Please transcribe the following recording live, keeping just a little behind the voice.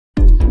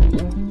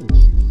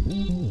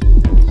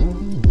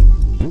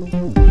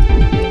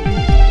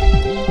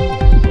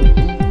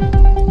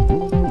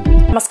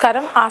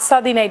നമസ്കാരം.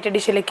 ആസാദി നൈറ്റ്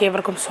എഡിഷനിലേക്ക്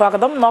ഏവർക്കും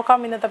സ്വാഗതം. നോക്കാം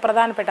ഇന്നത്തെ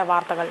പ്രധാനപ്പെട്ട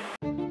വാർത്തകൾ.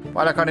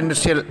 പാലക്കാട്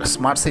ഇൻഡസ്ട്രിയൽ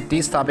സ്മാർട്ട് സിറ്റി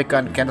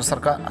സ്ഥാപിക്കാൻ കേന്ദ്ര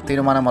സർക്കാർ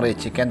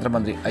തീരുമാനമറിയിച്ച്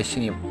കേന്ദ്രമന്ത്രി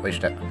അശ്വിനി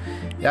വൈഷ്ണവ്.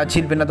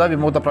 രാജിയിൽ ഭിന്നത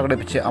വിമുഖത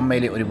പ്രകടിപ്പിച്ച്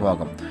അമ്മയിലെ ഒരു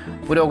വിഭാഗം.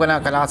 പുരോഗമന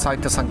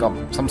കലാസാഹിത്യ സംഘം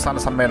സംസ്ഥാന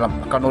സമ്മേളനം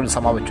കണ്ണൂരിൽ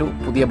സമാപിച്ചു.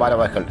 പുതിയ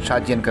ഭാരവാഹികൾ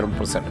ഷാജി എൻ കരുൺ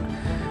പ്രസിഡന്റ്.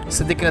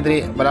 സിദ്ദിഖിനെതിരെ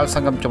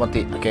ബലാത്സംഗം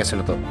ചുമത്തി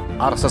കേസെടുത്തു.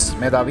 RSS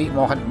മേധാവി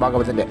മോഹൻ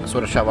ഭാഗവതിന്റെ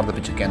സുരക്ഷ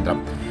വർദ്ധിപ്പിച്ച് കേന്ദ്രം.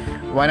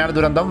 വയനാട്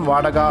ദുരന്തം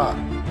വാടക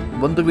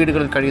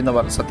ബന്ധുവീടുകളിൽ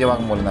കഴിയുന്നവർ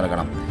സത്യവാങ്മൂലം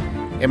നൽകണം.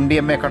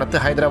 MDMA കടത്ത്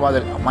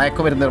ഹൈദരാബാദിൽ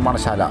മയക്കുമരുന്ന്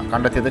നിർമ്മാണശാല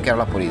കണ്ടെത്തിയത്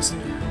കേരള പോലീസ്.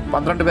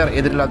 12 പേർ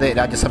എതിരില്ലാതെ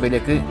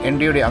രാജ്യസഭയിലേക്ക്.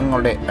 NDAയുടെ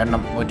അംഗങ്ങളുടെ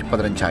എണ്ണം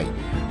 115ആയി.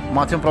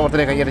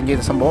 മാധ്യമപ്രവർത്തകരെ കൈകാര്യം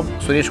ചെയ്ത സംഭവം.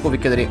 സുരേഷ്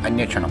ഗോപിക്കെതിരെ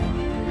അന്വേഷണം.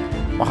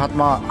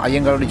 മഹാത്മാ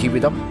അയ്യങ്കാളുടെ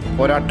ജീവിതം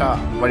പോരാട്ട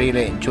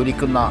വഴിയിലെ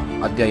ജ്വലിക്കുന്ന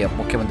അധ്യായം.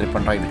 മുഖ്യമന്ത്രി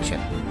പിണറായി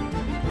വിജയൻ.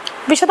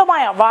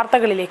 വിശദമായ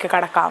വാർത്തകളിലേക്ക്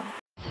കടക്കാം.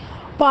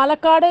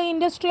 പാലക്കാട്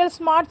ഇൻഡസ്ട്രിയൽ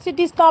സ്മാർട്ട്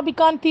സിറ്റി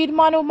സ്ഥാപിക്കാൻ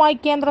തീരുമാനവുമായി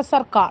കേന്ദ്ര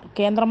സർക്കാർ.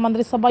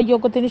 കേന്ദ്രമന്ത്രിസഭാ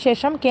യോഗത്തിനു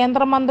ശേഷം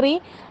കേന്ദ്രമന്ത്രി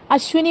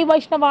അശ്വിനി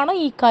വൈഷ്ണവാണ്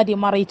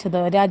ഇക്കാര്യം അറിയിച്ചത്.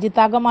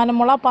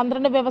 രാജ്യത്താകമാനമുള്ള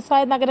 12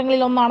 വ്യവസായ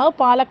നഗരങ്ങളിൽ ഒന്നാണ്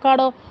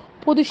പാലക്കാട്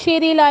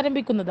പുതുശ്ശേരിയിൽ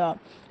ആരംഭിക്കുന്നത്.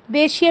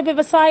 ദേശീയ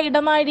വ്യവസായ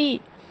ഇടനാഴി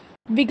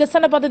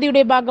വികസന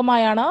പദ്ധതിയുടെ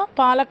ഭാഗമായാണ്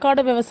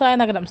പാലക്കാട് വ്യവസായ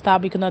നഗരം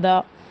സ്ഥാപിക്കുന്നത്.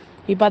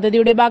 ഈ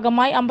പദ്ധതിയുടെ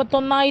ഭാഗമായി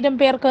 51,000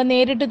 പേർക്ക്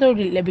നേരിട്ട്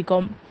തൊഴിൽ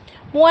ലഭിക്കും.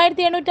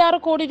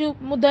 3,806 കോടി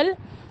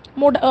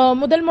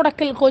മുതൽ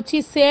മുടക്കിൽ കൊച്ചി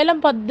സേലം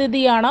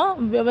പദ്ധതിയാണ്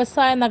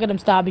വ്യവസായ നഗരം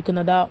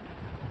സ്ഥാപിക്കുന്നത്.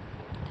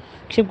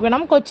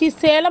 കൊച്ചി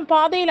സേലം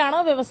പാതയിലാണ്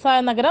വ്യവസായ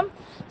നഗരം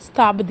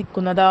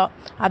സ്ഥാപിക്കുന്നത്.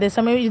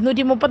 അതേസമയം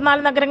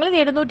 234 നഗരങ്ങളിൽ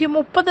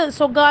 730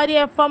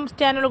 സ്വകാര്യ FM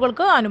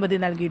ചാനലുകൾക്ക് അനുമതി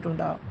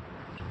നൽകിയിട്ടുണ്ട്.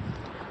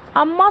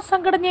 അമ്മ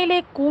സംഘടനയിലെ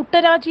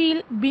കൂട്ടരാജിയിൽ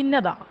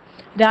ഭിന്നത.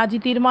 രാജി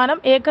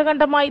തീരുമാനം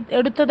ഏകകണ്ഠമായി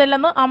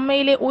എടുത്തതല്ലെന്ന്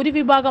അമ്മയിലെ ഒരു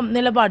വിഭാഗം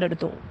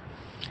നിലപാടെടുത്തു.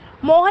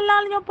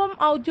 മോഹൻലാലിനൊപ്പം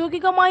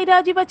ഔദ്യോഗികമായി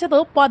രാജിവെച്ചത്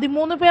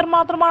 13 പേർ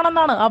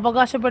മാത്രമാണെന്നാണ്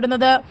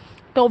അവകാശപ്പെടുന്നത്.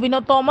 ടൊവിനോ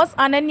തോമസ്,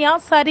 അനന്യ,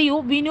 സരയു,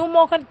 വിനു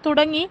മോഹൻ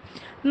തുടങ്ങി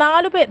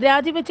 4 പേർ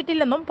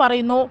രാജിവെച്ചിട്ടില്ലെന്നും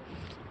പറയുന്നു.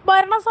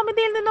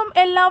 ഭരണസമിതിയിൽ നിന്നും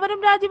എല്ലാവരും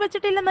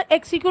രാജിവെച്ചിട്ടില്ലെന്ന്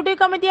എക്സിക്യൂട്ടീവ്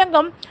കമ്മിറ്റി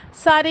അംഗം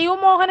സരയു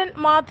മോഹനൻ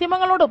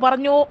മാധ്യമങ്ങളോട്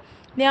പറഞ്ഞു.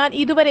 ഞാൻ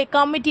ഇതുവരെ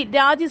കമ്മിറ്റി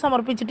രാജി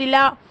സമർപ്പിച്ചിട്ടില്ല.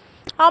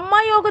 അമ്മ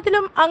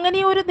യോഗത്തിലും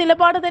അങ്ങനെയൊരു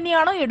നിലപാട്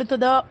തന്നെയാണ്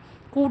എടുത്തത്.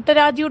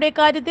 കൂട്ടരാജിയുടെ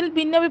കാര്യത്തിൽ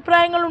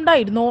ഭിന്നാഭിപ്രായങ്ങൾ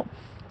ഉണ്ടായിരുന്നു.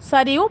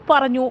 സരയു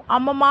പറഞ്ഞു.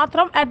 അമ്മ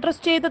മാത്രം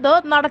അഡ്രസ് ചെയ്തത്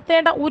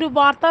നടത്തേണ്ട ഒരു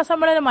വാർത്താ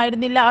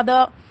സമ്മേളനമായിരുന്നില്ല അത്.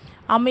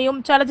 അമ്മയും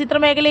ചലച്ചിത്ര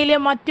മേഖലയിലെ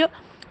മറ്റു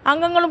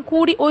അംഗങ്ങളും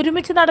കൂടി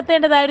ഒരുമിച്ച്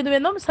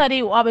നടത്തേണ്ടതായിരുന്നുവെന്നും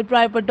സരയു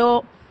അഭിപ്രായപ്പെട്ടു.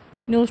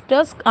 News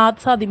desk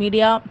Azadi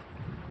media.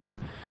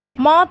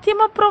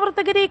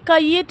 മാധ്യമപ്രവർത്തകരെ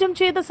കയ്യേറ്റം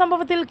ചെയ്ത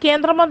സംഭവത്തിൽ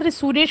കേന്ദ്രമന്ത്രി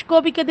സുരേഷ്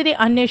ഗോപിക്കെതിരെ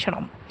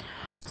അന്വേഷണം.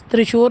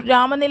 തൃശൂർ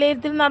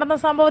രാമനിലയത്തിൽ നടന്ന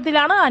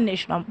സംഭവത്തിലാണ്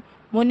അന്വേഷണം.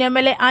 മുൻ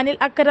MLA അനിൽ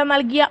അക്കര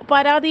നൽകിയ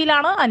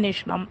പരാതിയിലാണ്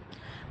അന്വേഷണം.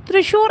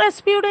 തൃശൂർ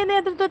SP-യുടെ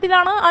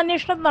നേതൃത്വത്തിലാണ്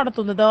അന്വേഷണം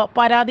നടത്തുന്നത്.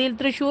 പരാതിയിൽ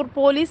തൃശൂർ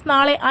പോലീസ്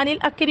നാളെ അനിൽ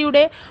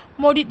അക്കരയുടെ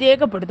മൊഴി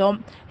രേഖപ്പെടുത്തും.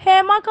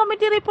 ഹേമ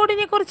കമ്മിറ്റി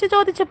റിപ്പോർട്ടിനെ കുറിച്ച്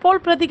ചോദിച്ചപ്പോൾ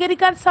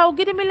പ്രതികരിക്കാൻ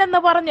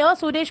സൗകര്യമില്ലെന്ന് പറഞ്ഞ്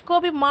സുരേഷ്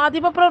ഗോപി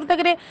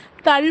മാധ്യമപ്രവർത്തകരെ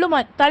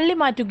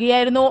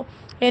തള്ളിമാറ്റുകയായിരുന്നു.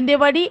 എന്റെ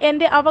വടി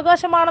എന്റെ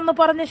അവകാശമാണെന്ന്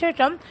പറഞ്ഞ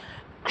ശേഷം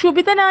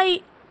ക്ഷുഭിതനായി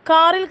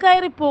കാറിൽ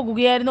കയറി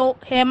പോകുകയായിരുന്നു.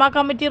 ഹേമ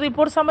കമ്മിറ്റി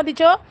റിപ്പോർട്ട്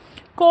സംബന്ധിച്ച്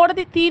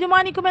കോടതി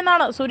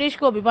തീരുമാനിക്കുമെന്നാണ് സുരേഷ്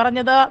ഗോപി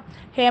പറഞ്ഞത്.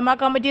 ഹേമ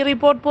കമ്മിറ്റി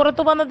റിപ്പോർട്ട്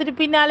പുറത്തു വന്നതിന്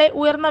പിന്നാലെ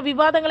ഉയർന്ന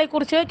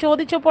വിവാദങ്ങളെക്കുറിച്ച്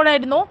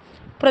ചോദിച്ചപ്പോഴായിരുന്നു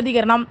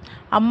പ്രതികരണം.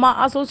 അമ്മ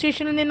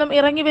അസോസിയേഷനിൽ നിന്നും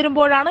ഇറങ്ങി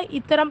വരുമ്പോഴാണ്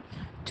ഇത്തരം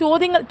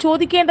ചോദ്യങ്ങൾ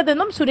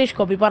ചോദിക്കേണ്ടതെന്നും സുരേഷ്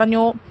ഗോപി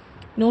പറഞ്ഞു.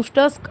 News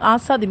desk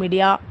Azadi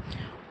media.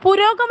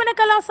 പുരോഗമന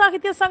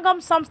കലാസാഹിത്യ സംഘം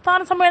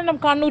സംസ്ഥാന സമ്മേളനം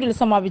കണ്ണൂരിൽ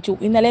സമാപിച്ചു.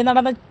 ഇന്നലെ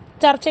നടന്ന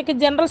ചർച്ചയ്ക്ക്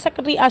ജനറൽ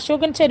സെക്രട്ടറി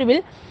അശോകൻ ചെരുവിൽ,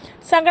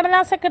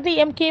 സംഘടനാ സെക്രട്ടറി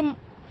MK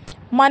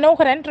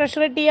മനോഹരൻ,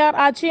 ട്രഷറർ TR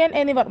അജയൻ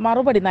എന്നിവർ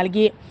മറുപടി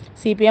നൽകി.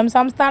 CPM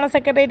സംസ്ഥാന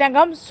സെക്രട്ടേറിയറ്റ്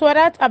അംഗം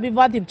സ്വരാജ്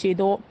അഭിവാദ്യം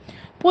ചെയ്തു.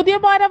 പുതിയ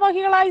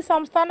ഭാരവാഹികളായി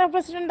സംസ്ഥാന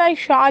പ്രസിഡന്റായി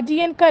ഷാജി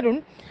എൻ കരുൺ,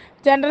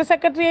 ജനറൽ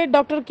സെക്രട്ടറിയായി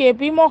ഡോക്ടർ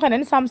KP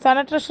മോഹനൻ, സംസ്ഥാന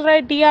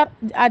ട്രഷററായി TR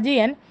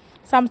അജയൻ,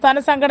 സംസ്ഥാന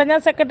സംഘടനാ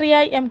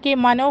സെക്രട്ടറിയായി MK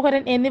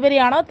മനോഹരൻ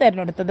എന്നിവരെയാണ്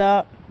തെരഞ്ഞെടുത്തത്.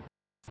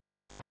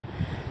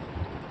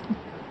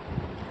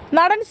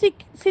 നടൻ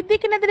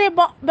സിദ്ദിഖിനെതിരെ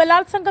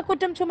ബലാത്സംഗ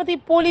കുറ്റം ചുമത്തി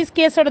പോലീസ്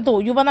കേസെടുത്തു.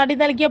 യുവനടി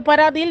നൽകിയ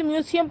പരാതിയിൽ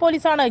മ്യൂസിയം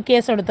പോലീസാണ്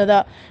കേസെടുത്തത്.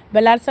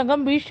 ബലാത്സംഗം,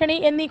 ഭീഷണി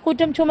എന്നീ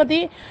കുറ്റം ചുമത്തി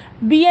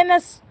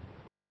BNS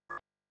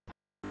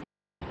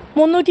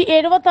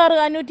 376,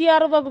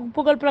 506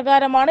 വകുപ്പുകൾ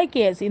പ്രകാരമാണ്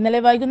കേസ്.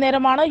 ഇന്നലെ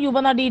വൈകുന്നേരമാണ്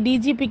യുവനടി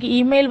DGPക്ക്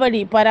ഇമെയിൽ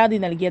വഴി പരാതി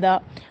നൽകിയത്.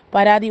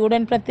 പരാതി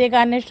ഉടൻ പ്രത്യേക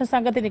അന്വേഷണ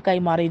സംഘത്തിന്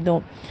കൈമാറിയിരുന്നു.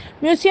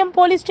 മ്യൂസിയം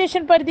പോലീസ്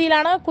സ്റ്റേഷൻ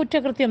പരിധിയിലാണ്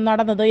കുറ്റകൃത്യം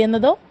നടന്നത്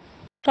എന്നത്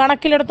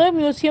കണക്കിലെടുത്ത്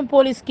മ്യൂസിയം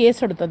പോലീസ്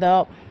കേസെടുത്തത്.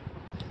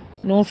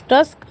 News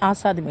desk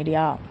Azadi media.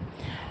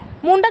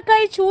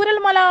 Mundakkai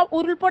Chooralmala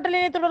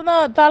ഉരുൾപൊട്ടലിനെ തുടർന്ന്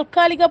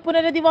താൽക്കാലിക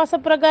പുനരധിവാസ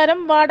പ്രകാരം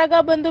വാടക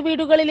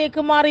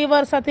ബന്ധുവീടുകളിലേക്ക്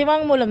മാറിയവർ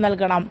സത്യവാങ്മൂലം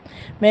നൽകണം.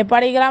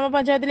 മേപ്പാടി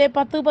ഗ്രാമപഞ്ചായത്തിലെ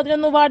 10,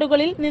 11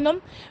 വാർഡുകളിൽ നിന്നും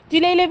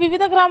ജില്ലയിലെ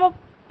വിവിധ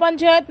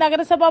ഗ്രാമപഞ്ചായത്ത്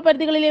നഗരസഭാ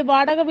പരിധികളിലെ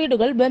വാടക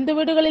വീടുകൾ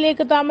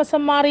ബന്ധുവീടുകളിലേക്ക്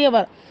താമസം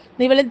മാറിയവർ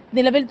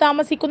നിലവിൽ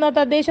താമസിക്കുന്ന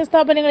തദ്ദേശ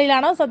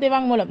സ്ഥാപനങ്ങളിലാണ്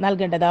സത്യവാങ്മൂലം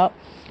നൽകേണ്ടത്.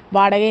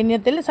 വാടക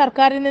ഇനത്തിൽ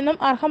സർക്കാരിൽ നിന്നും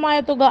അർഹമായ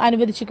തുക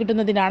അനുവദിച്ചു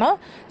കിട്ടുന്നതിനാണ്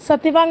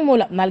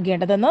സത്യവാങ്മൂലം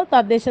നൽകേണ്ടതെന്ന്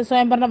തദ്ദേശ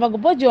സ്വയംഭരണ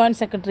വകുപ്പ്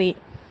ജോയിന്റ്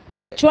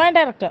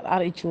ഡയറക്ടർ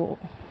അറിയിച്ചു.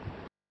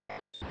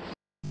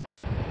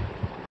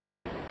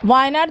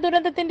 വയനാട്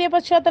ദുരന്തത്തിന്റെ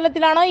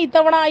പശ്ചാത്തലത്തിലാണ്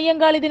ഇത്തവണ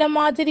അയ്യങ്കാളി ദിനം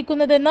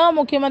ആചരിക്കുന്നതെന്ന്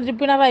മുഖ്യമന്ത്രി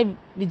പിണറായി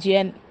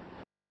വിജയൻ.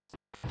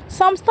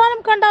 സംസ്ഥാനം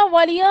കണ്ട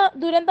വലിയ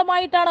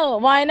ദുരന്തമായിട്ടാണ്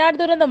വയനാട്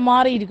ദുരന്തം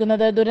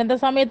മാറിയിരിക്കുന്നത്. ദുരന്ത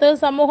സമയത്ത്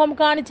സമൂഹം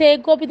കാണിച്ച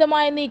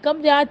ഏകോപിതമായ നീക്കം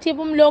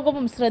രാജ്യവും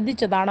ലോകവും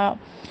ശ്രദ്ധിച്ചതാണ്.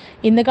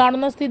 ഇന്ന്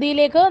കാണുന്ന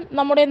സ്ഥിതിയിലേക്ക്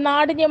നമ്മുടെ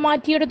നാടിനെ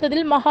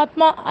മാറ്റിയെടുത്തതിൽ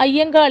മഹാത്മാ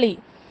അയ്യങ്കാളി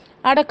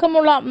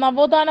അടക്കമുള്ള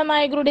നവോത്ഥാന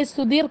നായകരുടെ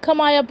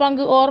സുദീർഘമായ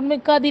പങ്ക്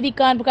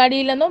ഓർമ്മിക്കാതിരിക്കാൻ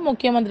കഴിയില്ലെന്നും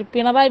മുഖ്യമന്ത്രി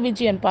പിണറായി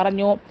വിജയൻ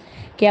പറഞ്ഞു.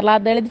 കേരള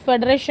ദളിത്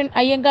ഫെഡറേഷൻ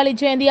അയ്യങ്കാളി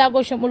ജയന്തി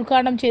ആഘോഷം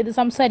ഉദ്ഘാടനം ചെയ്ത്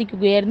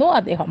സംസാരിക്കുകയായിരുന്നു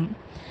അദ്ദേഹം.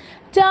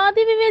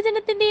 ജാതി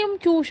വിവേചനത്തിന്റെയും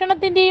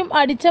ചൂഷണത്തിന്റെയും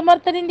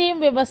അടിച്ചമർത്തലിന്റെയും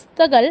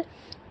വ്യവസ്ഥകൾ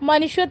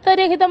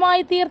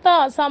മനുഷ്യത്വരഹിതമായി തീർത്ത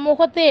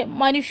സമൂഹത്തെ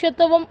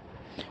മനുഷ്യത്വവും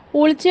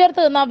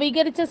ഉൾച്ചേർത്ത്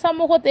നവീകരിച്ച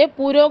സമൂഹത്തെ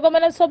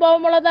പുരോഗമന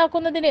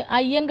സ്വഭാവമുള്ളതാക്കുന്നതിന്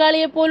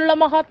അയ്യങ്കാളിയെ പോലുള്ള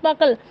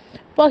മഹാത്മാക്കൾ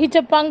വഹിച്ച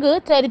പങ്ക്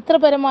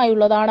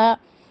ചരിത്രപരമായുള്ളതാണ്.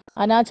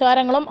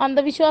 അനാചാരങ്ങളും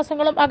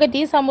അന്ധവിശ്വാസങ്ങളും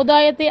അകറ്റി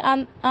സമുദായത്തെ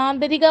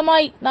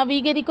ആന്തരികമായി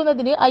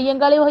നവീകരിക്കുന്നതിന്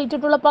അയ്യങ്കാളി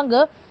വഹിച്ചിട്ടുള്ള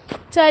പങ്ക്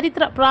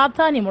ചരിത്ര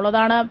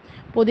പ്രാധാന്യമുള്ളതാണ്.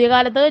 പുതിയ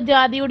കാലത്ത്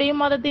ജാതിയുടെയും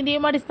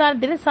മതത്തിന്റെയും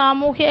അടിസ്ഥാനത്തിൽ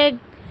സാമൂഹ്യ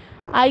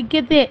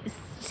ഐക്യത്തെ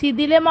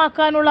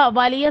ശിഥിലമാക്കാനുള്ള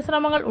വലിയ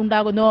ശ്രമങ്ങൾ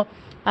ഉണ്ടാകുന്നു.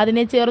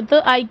 അതിനെ ചെറുത്ത്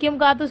ഐക്യം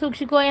കാത്തു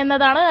സൂക്ഷിക്കുക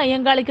എന്നതാണ്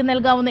അയ്യങ്കാളിക്ക്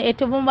നൽകാവുന്ന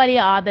ഏറ്റവും വലിയ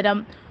ആദരം,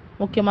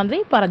 മുഖ്യമന്ത്രി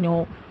പറഞ്ഞു.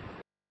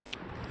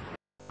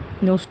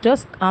 News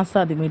desk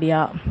Azadi media.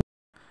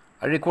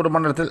 Azhikode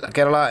മണ്ഡലത്തിൽ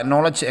കേരള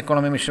നോളജ്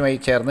എക്കോണമി മിഷനുമായി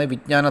ചേർന്ന്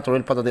വിജ്ഞാന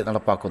തൊഴിൽ പദ്ധതി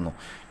നടപ്പാക്കുന്നു.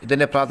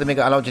 ഇതിൻ്റെ പ്രാഥമിക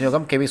ആലോചന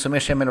യോഗം കെ വി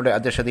സുമേഷ് എം.എൽ.യുടെ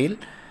അധ്യക്ഷതയിൽ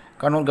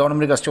കണ്ണൂർ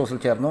ഗവൺമെൻറ് ഗസ്റ്റ് ഹൗസിൽ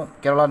ചേർന്നു.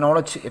 Kerala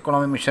knowledge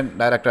economy mission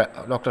director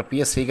doctor P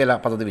S Sreekala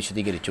പദ്ധതി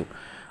വിശദീകരിച്ചു.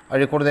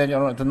 അഴീക്കോട്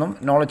നിന്നും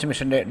നോളജ്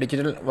മിഷൻ്റെ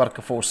digital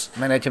work force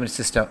management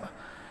system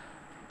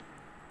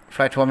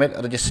പ്ലാറ്റ്ഫോമിൽ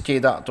രജിസ്റ്റർ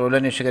ചെയ്ത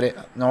തൊഴിലന്വേഷകരെ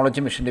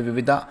നോളജ് മിഷൻ്റെ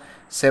വിവിധ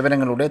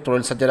സേവനങ്ങളുടെ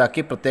തൊഴിൽ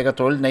സജ്ജരാക്കി പ്രത്യേക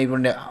തൊഴിൽ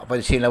നൈപുണ്യ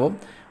പരിശീലനവും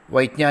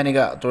വൈജ്ഞാനിക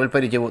തൊഴിൽ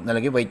പരിചയവും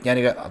നൽകി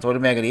വൈജ്ഞാനിക തൊഴിൽ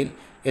മേഖലയിൽ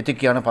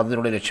എത്തിക്കുകയാണ്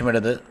പദ്ധതിയുടെ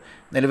ലക്ഷ്യമിടുന്നത്.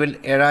 നിലവിൽ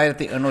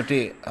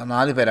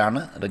 7804 പേരാണ്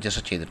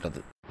രജിസ്റ്റർ ചെയ്തിട്ടുള്ളത്.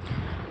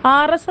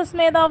 RSS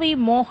മേധാവി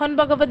മോഹൻ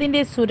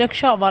ഭഗവതിന്റെ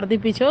സുരക്ഷ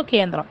വർദ്ധിപ്പിച്ചു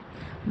കേന്ദ്രം.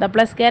 ദ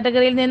പ്ലസ്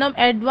കാറ്റഗറിയിൽ നിന്നും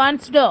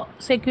അഡ്വാൻസ്ഡ്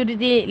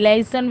സെക്യൂരിറ്റി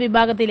ലൈസൺ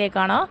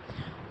വിഭാഗത്തിലേക്കാണ്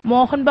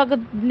മോഹൻ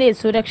ഭഗവതിന്റെ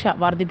സുരക്ഷ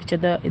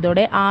വർദ്ധിപ്പിച്ചത്.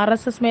 ഇതോടെ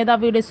RSS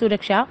മേധാവിയുടെ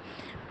സുരക്ഷ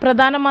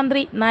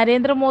പ്രധാനമന്ത്രി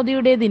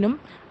നരേന്ദ്രമോദിയുടേതിനും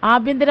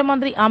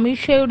ആഭ്യന്തരമന്ത്രി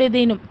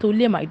അമിത്ഷായുടേതിനും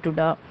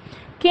തുല്യമായിട്ടുണ്ട്.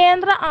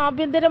 കേന്ദ്ര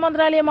ആഭ്യന്തര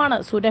മന്ത്രാലയമാണ്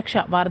സുരക്ഷ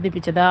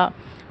വർദ്ധിപ്പിച്ചത്.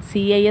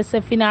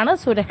 CISFനാണ്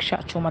സുരക്ഷ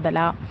ചുമതല.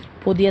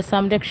 പുതിയ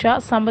സംരക്ഷ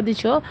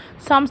സംബന്ധിച്ച്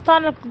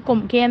സംസ്ഥാനങ്ങൾക്കും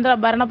കേന്ദ്ര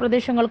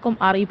ഭരണപ്രദേശങ്ങൾക്കും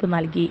അറിയിപ്പ്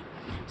നൽകി.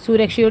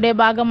 സുരക്ഷയുടെ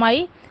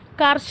ഭാഗമായി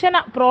കർശന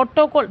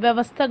പ്രോട്ടോകോൾ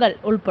വ്യവസ്ഥകൾ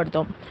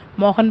ഉൾപ്പെടുത്തും.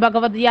 മോഹൻ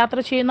ഭഗവത് യാത്ര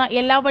ചെയ്യുന്ന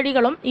എല്ലാ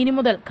വഴികളും ഇനി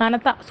മുതൽ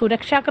കനത്ത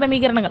സുരക്ഷാ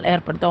ക്രമീകരണങ്ങൾ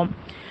ഏർപ്പെടുത്തും.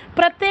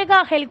 പ്രത്യേക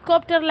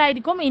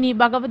ഹെലികോപ്റ്ററിലായിരിക്കും ഇനി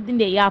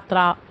ഭഗവതിന്റെ യാത്ര.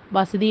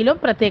 വസതിയിലും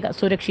പ്രത്യേക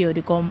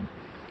സുരക്ഷയൊരുക്കും.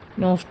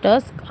 News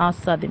desk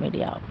Azadi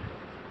media.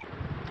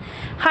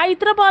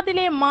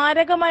 ഹൈദരാബാദിലെ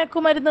മാരക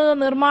മയക്കുമരുന്ന്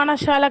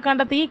നിർമ്മാണശാല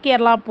കണ്ടെത്തി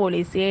കേരള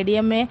പോലീസ്.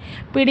 ADMA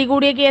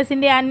പിടികൂടിയ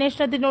കേസിന്റെ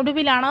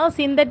അന്വേഷണത്തിനൊടുവിലാണ്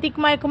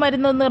സിന്തറ്റിക്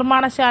മയക്കുമരുന്ന്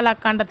നിർമ്മാണശാല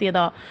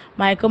കണ്ടെത്തിയത്.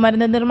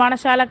 മയക്കുമരുന്ന്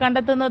നിർമ്മാണശാല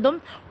കണ്ടെത്തുന്നതും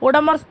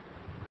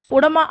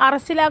ഉടമ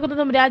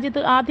അറസ്റ്റിലാകുന്നതും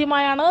രാജ്യത്ത്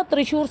ആദ്യമായാണ്.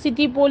 തൃശൂർ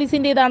സിറ്റി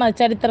പോലീസിൻ്റെതാണ്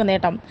ചരിത്ര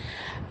നേട്ടം.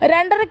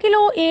 2.5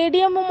 കിലോ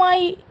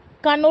ADMയുമായി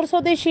കണ്ണൂർ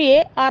സ്വദേശിയെ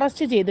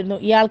അറസ്റ്റ് ചെയ്തിരുന്നു.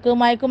 ഇയാൾക്ക്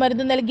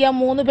മയക്കുമരുന്ന് നൽകിയ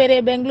 3 പേരെ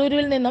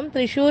ബംഗളൂരുവിൽ നിന്നും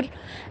തൃശൂർ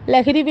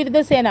ലഹരി വിരുദ്ധ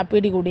സേന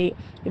പിടികൂടി.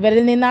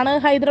 ഇവരിൽ നിന്നാണ്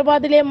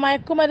ഹൈദരാബാദിലെ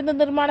മയക്കുമരുന്ന്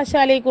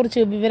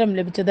നിർമ്മാണശാലയെക്കുറിച്ച് വിവരം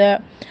ലഭിച്ചത്.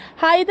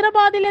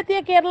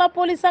 ഹൈദരാബാദിലെത്തിയ കേരള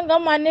പോലീസ്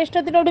സംഘം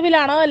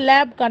അന്വേഷണത്തിനൊടുവിലാണ്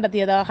ലാബ്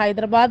കണ്ടെത്തിയത്.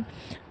 ഹൈദരാബാദ്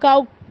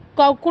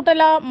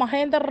കൗക്കുട്ടല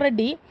മഹേന്ദർ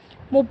റെഡ്ഡി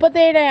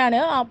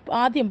 37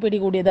 ആദ്യം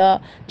പിടികൂടിയത്.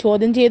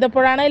 ചോദ്യം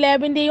ചെയ്തപ്പോഴാണ്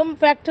ലാബിന്റെയും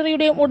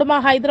ഫാക്ടറിയുടെയും ഉടമ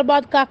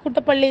ഹൈദരാബാദ്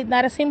കാക്കുട്ടപ്പള്ളി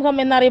നരസിംഹം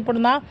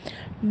എന്നറിയപ്പെടുന്ന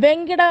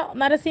വെങ്കിട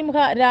നരസിംഹ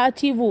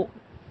രാജീവു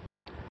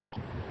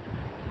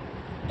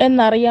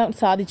എന്നറിയാൻ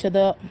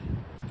സാധിച്ചത്.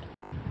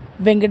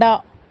 വെങ്കിട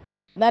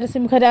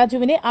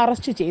നരസിംഹരാജുവിനെ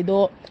അറസ്റ്റ്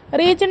ചെയ്തു.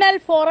 റീജിയണൽ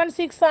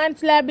ഫോറൻസിക്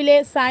സയൻസ് ലാബിലെ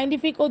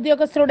സയന്റിഫിക്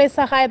ഉദ്യോഗസ്ഥരുടെ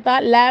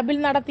സഹായത്താൽ ലാബിൽ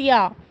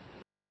നടത്തിയ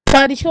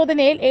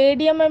പരിശോധനയിൽ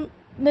ADM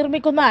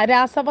നിർമ്മിക്കുന്ന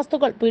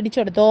രാസവസ്തുക്കൾ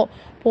പിടിച്ചെടുത്തു.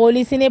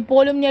 പോലീസിനെ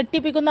പോലും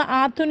ഞെട്ടിപ്പിക്കുന്ന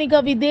ആധുനിക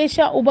വിദേശ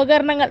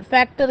ഉപകരണങ്ങൾ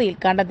ഫാക്ടറിയിൽ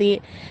കണ്ടെത്തി.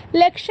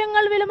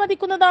 ലക്ഷങ്ങൾ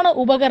വിലമതിക്കുന്നതാണ്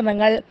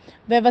ഉപകരണങ്ങൾ.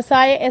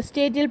 വ്യവസായ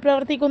എസ്റ്റേറ്റിൽ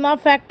പ്രവർത്തിക്കുന്ന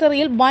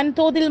ഫാക്ടറിയിൽ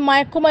വൻതോതിൽ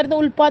മയക്കുമരുന്ന്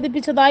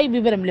ഉൽപ്പാദിപ്പിച്ചതായി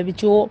വിവരം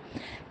ലഭിച്ചു.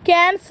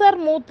 ക്യാൻസർ,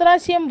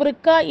 മൂത്രാശയം,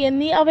 വൃക്ക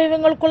എന്നീ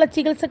അവയവങ്ങൾക്കുള്ള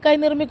ചികിത്സക്കായി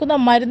നിർമ്മിക്കുന്ന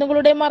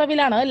മരുന്നുകളുടെ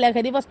മറവിലാണ്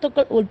ലഹരി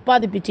വസ്തുക്കൾ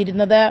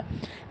ഉൽപ്പാദിപ്പിച്ചിരുന്നത്.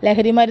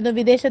 ലഹരി മരുന്ന്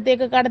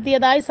വിദേശത്തേക്ക്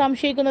കടത്തിയതായി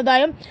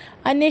സംശയിക്കുന്നതായും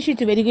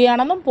അന്വേഷിച്ചു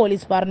വരികയാണെന്നും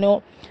പോലീസ് പറഞ്ഞു.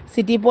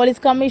 City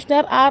police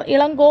commissioner R.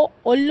 Ilango,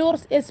 Ollur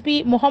SP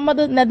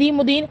Muhammad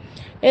നദീമുദ്ദീൻ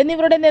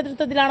എന്നിവരുടെ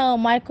നേതൃത്വത്തിലാണ്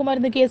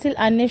മയക്കുമരുന്ന് കേസിൽ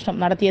അന്വേഷണം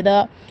നടത്തിയത്.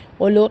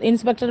 Ollur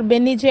inspector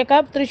Benny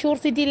Jacob, Thrissur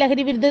city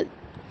ലഹരി വിരുദ്ധ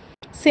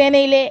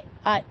സേനയിലെ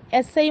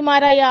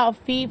SIമാരായ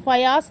P.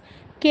 Fayaz,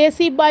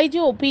 KC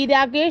Baiju, P.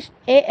 Rakesh,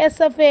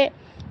 ASFA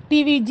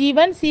TV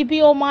ജീവൻ,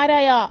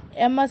 CPOമാരായ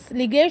MS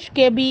ലിഗേഷ്,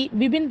 KB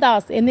വിപിൻ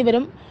ദാസ്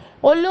എന്നിവരും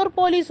ഒല്ലൂർ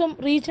പോലീസും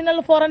റീജിയണൽ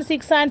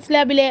ഫോറൻസിക് സയൻസ്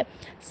ലാബിലെ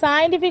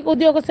സയന്റിഫിക്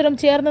ഉദ്യോഗസ്ഥരും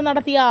ചേർന്ന്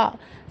നടത്തിയ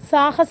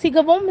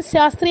സാഹസികവും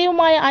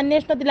ശാസ്ത്രീയവുമായ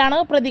അന്വേഷണത്തിലാണ്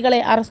പ്രതികളെ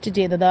അറസ്റ്റ്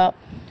ചെയ്തത്.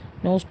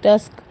 News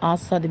desk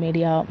Azad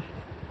media.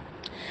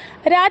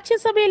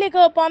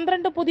 രാജ്യസഭയിലേക്ക്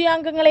 12 പുതിയ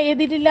അംഗങ്ങളെ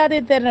എതിരില്ലാതെ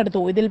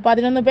തെരഞ്ഞെടുത്തു. ഇതിൽ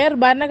 11 പേർ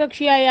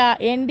ഭരണകക്ഷിയായ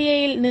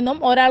NDAയിൽ നിന്നും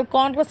ഒരാൾ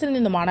കോൺഗ്രസിൽ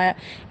നിന്നുമാണ്.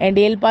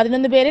 NDAയിൽ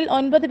 11 പേരിൽ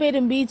 9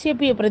 പേരും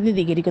BJPയെ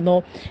പ്രതിനിധീകരിക്കുന്നു.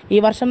 ഈ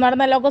വർഷം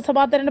നടന്ന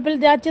ലോക്സഭാ തെരഞ്ഞെടുപ്പിൽ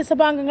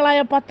രാജ്യസഭാ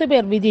അംഗങ്ങളായ 10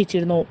 പേർ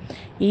വിജയിച്ചിരുന്നു.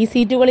 ഈ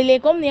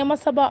സീറ്റുകളിലേക്കും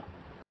നിയമസഭ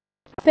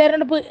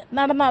തെരഞ്ഞെടുപ്പ്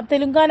നടന്ന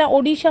തെലങ്കാന,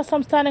 ഒഡീഷ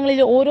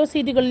സംസ്ഥാനങ്ങളിലെ ഓരോ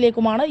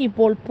സീറ്റുകളിലേക്കുമാണ്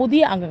ഇപ്പോൾ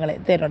പുതിയ അംഗങ്ങളെ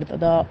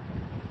തെരഞ്ഞെടുത്തത്.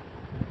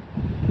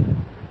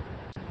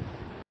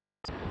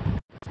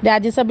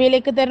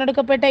 രാജ്യസഭയിലേക്ക്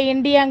തെരഞ്ഞെടുക്കപ്പെട്ട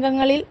NDA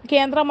അംഗങ്ങളിൽ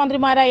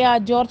കേന്ദ്രമന്ത്രിമാരായ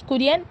ജോർജ്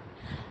കുര്യൻ,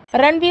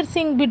 രൺവീർ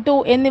സിംഗ് ബിട്ടു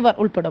എന്നിവർ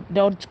ഉൾപ്പെടും.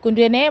 ജോർജ്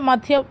കുര്യനെ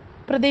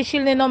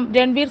മധ്യപ്രദേശിൽ നിന്നും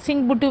രൺവീർ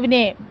സിംഗ്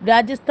ബിട്ടുവിനെ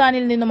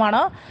രാജസ്ഥാനിൽ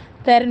നിന്നുമാണ്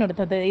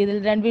തെരഞ്ഞെടുത്തത്. ഇതിൽ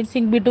രൺവീർ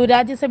സിംഗ് ബിട്ടു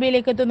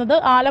രാജ്യസഭയിലേക്ക് എത്തുന്നത്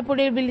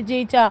ആലപ്പുഴയിൽ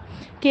വിജയിച്ച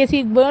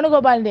KC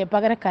വേണുഗോപാലിന്റെ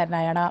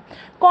പകരക്കാരനായാണ്.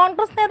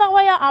 കോൺഗ്രസ്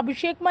നേതാവായ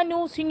അഭിഷേക് മനു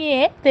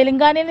സിംഗിയെ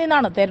തെലങ്കാനയിൽ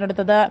നിന്നാണ്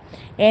തെരഞ്ഞെടുത്തത്.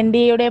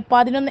 NDAയുടെ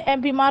 11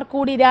 MPമാർ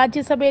കൂടി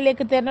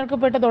രാജ്യസഭയിലേക്ക്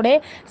തെരഞ്ഞെടുക്കപ്പെട്ടതോടെ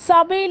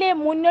സഭയിലെ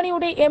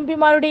മുന്നണിയുടെ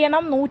MPമാരുടെ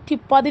എണ്ണം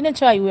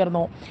 115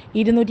 ഉയർന്നു.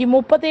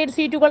 237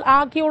 സീറ്റുകൾ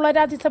ആകെയുള്ള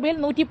രാജ്യസഭയിൽ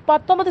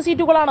 119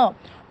 സീറ്റുകളാണ്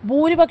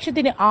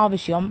ഭൂരിപക്ഷത്തിന്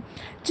ആവശ്യം.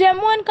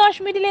 ജമ്മു ആൻഡ്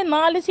കാശ്മീരിലെ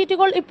 4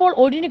 സീറ്റുകൾ ഇപ്പോൾ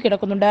ഒഴിഞ്ഞു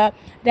കിടക്കുന്നുണ്ട്.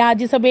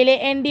 രാജ്യസഭയിലെ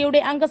NDAയുടെ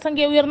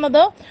അംഗസംഖ്യ ഉയർന്നത്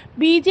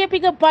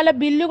BJPക്ക് പല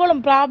ബില്ലുകളും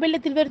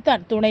പ്രാബല്യത്തിൽ വരുത്താൻ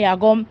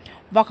തുണയാകും.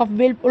 വഖഫ്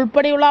ബിൽ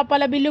ഉൾപ്പെടെയുള്ള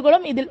പല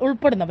ബില്ലുകളും ഇതിൽ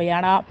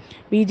ഉൾപ്പെടുന്നവയാണ്.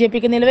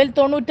 BJPക്ക് നിലവിൽ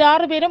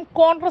 96 പേരും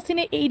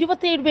കോൺഗ്രസിന്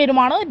 27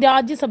 പേരുമാണ്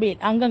രാജ്യസഭയിൽ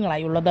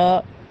അംഗങ്ങളായുള്ളത്.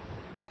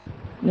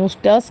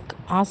 News desk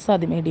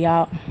Azad media.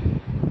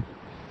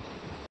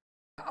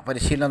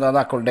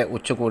 പരിശീലനദാതാക്കളുടെ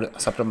ഉച്ചകോടി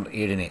സെപ്റ്റംബർ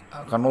 7-ന്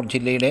കണ്ണൂർ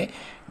ജില്ലയിലെ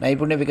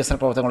നൈപുണ്യ വികസന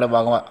പ്രവർത്തനങ്ങളുടെ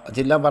ഭാഗമായി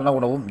ജില്ലാ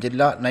ഭരണകൂടവും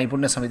ജില്ലാ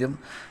നൈപുണ്യ സമിതിയും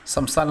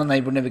സംസ്ഥാന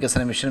നൈപുണ്യ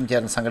വികസന മിഷനും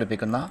ചേർന്ന്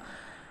സംഘടിപ്പിക്കുന്ന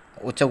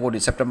ഉച്ചകോടി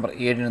സെപ്റ്റംബർ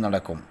 7-ന്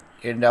നടക്കും.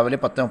 7 രാവിലെ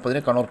 10:30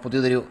 കണ്ണൂർ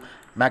പുതിയതൊരു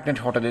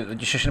മാഗ്നറ്റ് ഹോട്ടലിൽ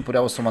രജിസ്ട്രേഷൻ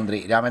പുരാവസ്തു മന്ത്രി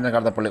രാമേന്ദ്രൻ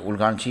കടന്നപ്പള്ളി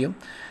ഉദ്ഘാടനം ചെയ്യും.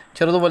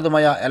 ചെറുതും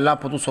വലുതുമായ എല്ലാ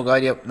പൊതു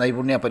സ്വകാര്യ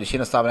നൈപുണ്യ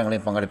പരിശീലന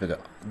സ്ഥാപനങ്ങളെയും പങ്കെടുപ്പിക്കുക.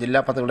 ജില്ലാ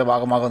പദ്ധതികളുടെ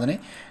ഭാഗമാകുന്നതിന്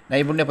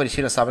നൈപുണ്യ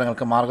പരിശീലന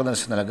സ്ഥാപനങ്ങൾക്ക്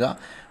മാർഗ്ഗനിർദ്ദേശം നൽകുക.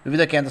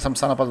 വിവിധ കേന്ദ്ര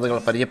സംസ്ഥാന പദ്ധതികൾ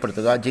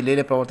പരിചയപ്പെടുത്തുക.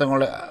 ജില്ലയിലെ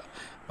പ്രവർത്തനങ്ങളുടെ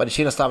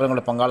പരിശീലന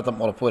സ്ഥാപനങ്ങളുടെ പങ്കാളിത്തം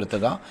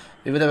ഉറപ്പുവരുത്തുക.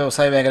 വിവിധ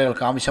വ്യവസായ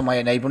മേഖലകൾക്ക് ആവശ്യമായ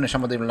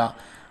നൈപുണ്യക്ഷമതയുള്ള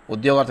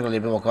ഉദ്യോഗാർത്ഥികൾ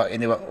ലഭ്യമാക്കുക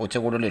എന്നിവ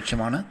ഉച്ചകോടിയുടെ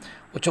ലക്ഷ്യമാണ്.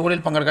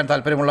 ഉച്ചകോടിയിൽ പങ്കെടുക്കാൻ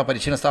താൽപ്പര്യമുള്ള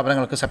പരിശീലന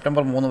സ്ഥാപനങ്ങൾക്ക്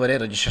സെപ്റ്റംബർ 3 വരെ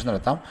രജിസ്ട്രേഷൻ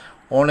നടത്താം.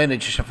 Online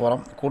registration forum.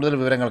 കൂടുതൽ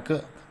വിവരങ്ങൾക്ക്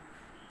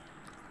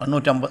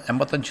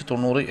 885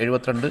 90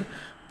 72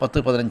 10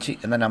 15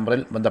 എന്ന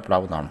നമ്പറിൽ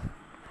ബന്ധപ്പെടാവുന്നതാണ്.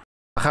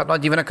 സഹകരണ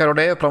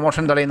ജീവനക്കാരുടെ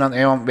പ്രൊമോഷൻ തടയുന്ന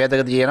നിയമം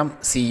ഭേദഗതി ചെയ്യണം.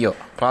 CEO.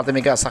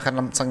 പ്രാഥമിക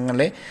സഹകരണ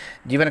സംഘങ്ങളിലെ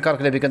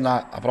ജീവനക്കാർക്ക് ലഭിക്കുന്ന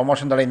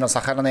പ്രൊമോഷൻ തടയുന്ന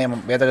സഹകരണ നിയമം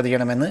ഭേദഗതി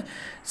ചെയ്യണമെന്ന്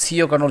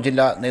CEO കണ്ണൂർ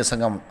ജില്ലാ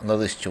നേതൃസംഘം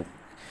നിർദ്ദേശിച്ചു.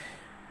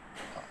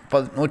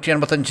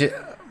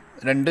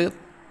 185(2),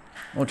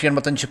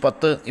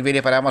 185(10)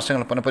 ഇവയിലെ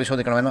പരാമർശങ്ങൾ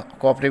പുനഃപരിശോധിക്കണമെന്ന്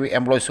കോഓപ്പറേറ്റീവ്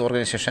എംപ്ലോയീസ്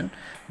ഓർഗനൈസേഷൻ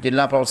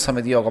ജില്ലാ പ്രവർത്തക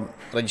സമിതി യോഗം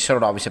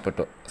രജിസ്ട്രാറോട്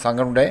ആവശ്യപ്പെട്ടു.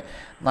 സംഘടനയുടെ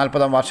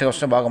 40ാം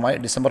വാർഷികാഘോഷത്തിന്റെ ഭാഗമായി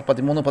ഡിസംബർ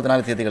 13,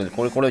 14 തീയതികളിൽ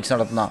കോഴിക്കോട് വെച്ച്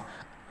നടത്തുന്ന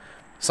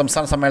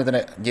സംസ്ഥാന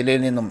സമ്മേളനത്തിന്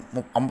ജില്ലയിൽ നിന്നും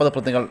 50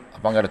 പ്രതിനിധികൾ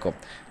പങ്കെടുക്കും.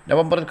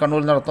 നവംബറിൽ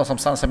കണ്ണൂരിൽ നടത്തുന്ന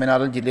സംസ്ഥാന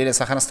സെമിനാറിൽ ജില്ലയിലെ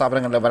സഹകരണ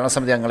സ്ഥാപനങ്ങളുടെ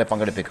ഭരണസമിതി അംഗങ്ങളെ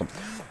പങ്കെടുപ്പിക്കും.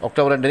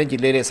 ഒക്ടോബർ 2-ന്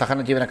ജില്ലയിലെ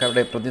സഹകരണ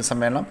ജീവനക്കാരുടെ പ്രതിനിധി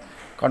സമ്മേളനം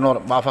കണ്ണൂർ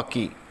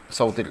ബാഫക്കി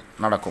സൗത്തിൽ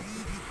നടക്കും.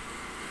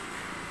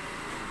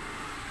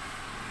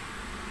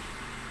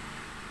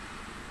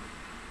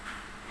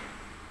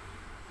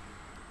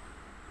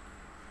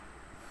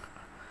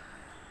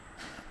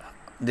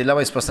 ജില്ലാ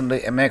vice president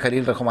MA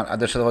Khaleel Rahman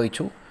അധ്യക്ഷത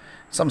വഹിച്ചു.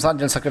 സംസ്ഥാന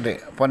ജനറൽ സെക്രട്ടറി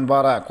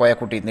പൊൻപാറ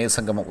കോയക്കുട്ടി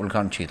നേതൃസംഗമം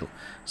ഉദ്ഘാടനം ചെയ്തു.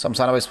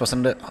 സംസ്ഥാന വൈസ്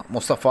പ്രസിഡന്റ്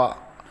മുസ്തഫ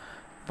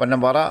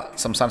പൊന്നമ്പാറ,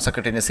 സംസ്ഥാന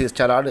secretary Naseer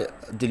Chalad,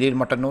 ദിലീൽ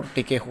Mattannur,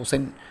 TK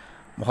Hussain,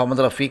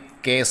 Muhammad Rafeeq,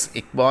 KS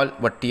Iqbal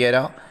വട്ടിയേര,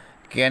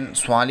 KN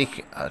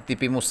Swalih,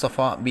 TP Mustafa,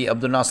 B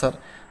Abdul Nasar,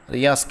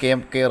 Riyas,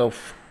 KMK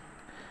Rauf,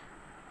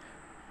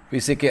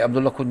 VCK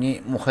Abdulla കുഞ്ഞി,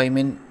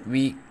 മുഹൈമിൻ,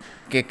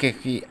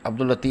 VKK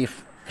അബ്ദുൽ ലത്തീഫ്,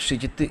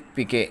 ഷിജിത്ത്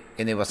PK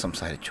എന്നിവർ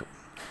സംസാരിച്ചു.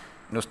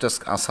 News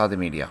desk Azad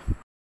media.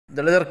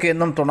 ദളിതർക്ക്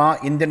എന്നും തുണ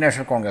Indian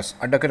national Congress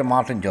advocate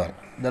Martin George.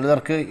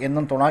 ദളിതർക്ക്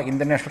എന്നും തുണ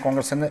ഇന്ത്യൻ നാഷണൽ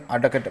കോൺഗ്രസ് എന്ന്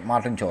അഡ്വക്കേറ്റ്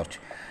മാർട്ടിൻ ജോർജ്.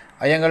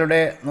 അയ്യങ്കാളിയുടെ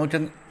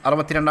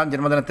 162ാം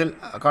ജന്മദിനത്തിൽ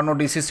കണ്ണൂർ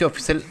DCC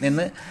ഓഫീസിൽ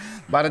നിന്ന്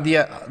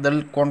ഭാരതീയ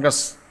ദളിത്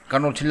കോൺഗ്രസ്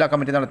കണ്ണൂർ ജില്ലാ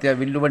കമ്മിറ്റി നടത്തിയ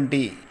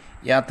വില്ലുവണ്ടി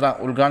യാത്ര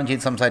ഉദ്ഘാടനം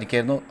ചെയ്ത്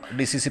സംസാരിക്കുകയായിരുന്നു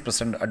DCC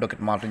president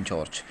advocate Martin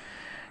George.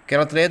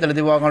 കേരളത്തിലെ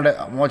ദളിത് വിഭാഗങ്ങളുടെ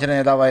മോചന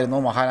നേതാവായിരുന്നു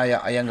മഹാനായ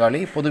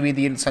അയ്യങ്കാളി.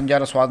 പൊതുവീതിയിൽ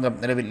സഞ്ചാര സ്വാതന്ത്ര്യം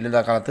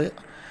നിലവിലില്ലാത്ത കാലത്ത്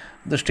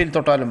ദൃഷ്ടിയിൽ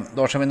തൊട്ടാലും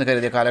ദോഷമെന്ന്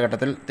കരുതിയ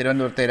കാലഘട്ടത്തിൽ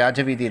തിരുവനന്തപുരത്തെ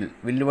രാജവീതിയിൽ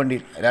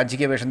വില്ലുവണ്ടിയിൽ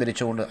രാജകീയ വേഷം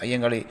ധരിച്ചുകൊണ്ട്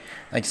അയ്യങ്കാളി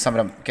നയിച്ച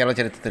സമരം കേരള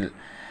ചരിത്രത്തിൽ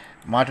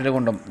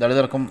മാറ്റിലുകൊണ്ടും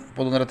ദളിതർക്കും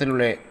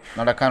പൊതുനിരത്തിലൂടെ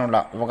നടക്കാനുള്ള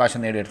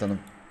അവകാശം നേടിയെടുത്തെന്നും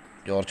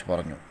ജോർജ്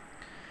പറഞ്ഞു.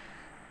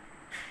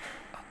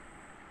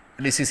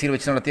 DCCയിൽ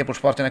വെച്ച് നടത്തിയ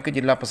പുഷ്പാർച്ചനയ്ക്ക്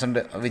ജില്ലാ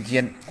പ്രസിഡന്റ്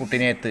വിജയൻ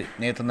കുട്ടിനേത്ത്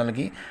നേതൃത്വം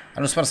നൽകി.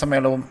 അനുസ്മരണ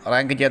സമ്മേളനവും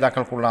റാങ്ക്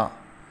ജേതാക്കൾക്കുള്ള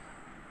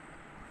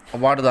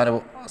അവാർഡ്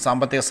ദാനവും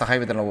സാമ്പത്തിക സഹായ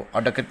വിതരണവും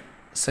അഡ്വക്കേറ്റ്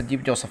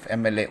സജീവ് ജോസഫ്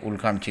MLA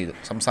ഉദ്ഘാടനം ചെയ്തു.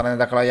 സംസ്ഥാന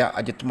നേതാക്കളായ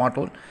അജിത്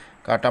മാട്ടൂൽ,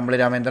 കാട്ടാമ്പള്ളി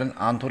രാമേന്ദ്രൻ,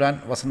 ആന്തൂരാൻ,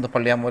 വസന്ത്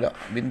പള്ളിയാമൂല,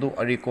 ബിന്ദു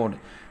അഴീക്കോട്,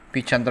 പി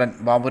ചന്ദ്രൻ,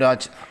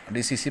 ബാബുരാജ്,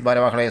 DCC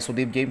ഭാരവാഹികളായ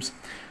Sudeep James,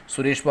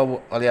 Suresh Babu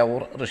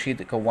അലിയാവൂർ,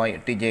 Rasheed Kavvayi,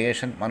 T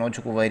ജയേഷൻ,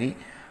 Manoj Kuwari,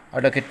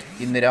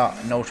 advocate Indira,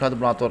 Naushad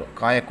Blathur,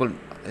 Kayakkul,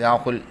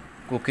 Rahul,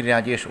 കുക്കിരി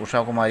Rajesh,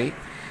 Ushakumari,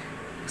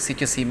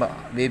 CK Seema,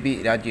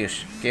 baby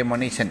Rajesh, K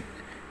മണീശൻ,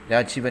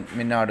 Rajeevan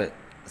മിന്നാട്,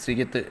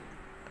 Sreejith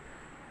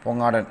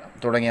Pongadan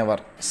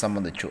തുടങ്ങിയവർ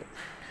സംബന്ധിച്ചു.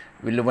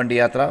 വില്ലുവണ്ടി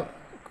യാത്ര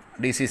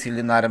DCCയിൽ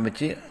നിന്ന്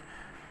ആരംഭിച്ച്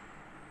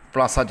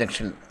പ്ലാസ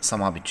ജംഗ്ഷനിൽ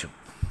സമാപിച്ചു.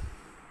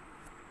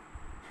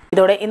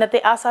 ഇതോടെ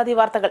ഇന്നത്തെ ആസാദി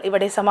വാർത്തകൾ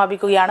ഇവിടെ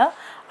സമാപിക്കുകയാണ്.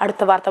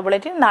 അടുത്ത വാർത്താ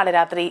ബുള്ളറ്റിൻ നാളെ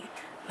രാത്രി.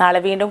 നാളെ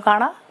വീണ്ടും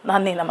കാണാം.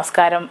 നന്ദി,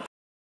 നമസ്കാരം.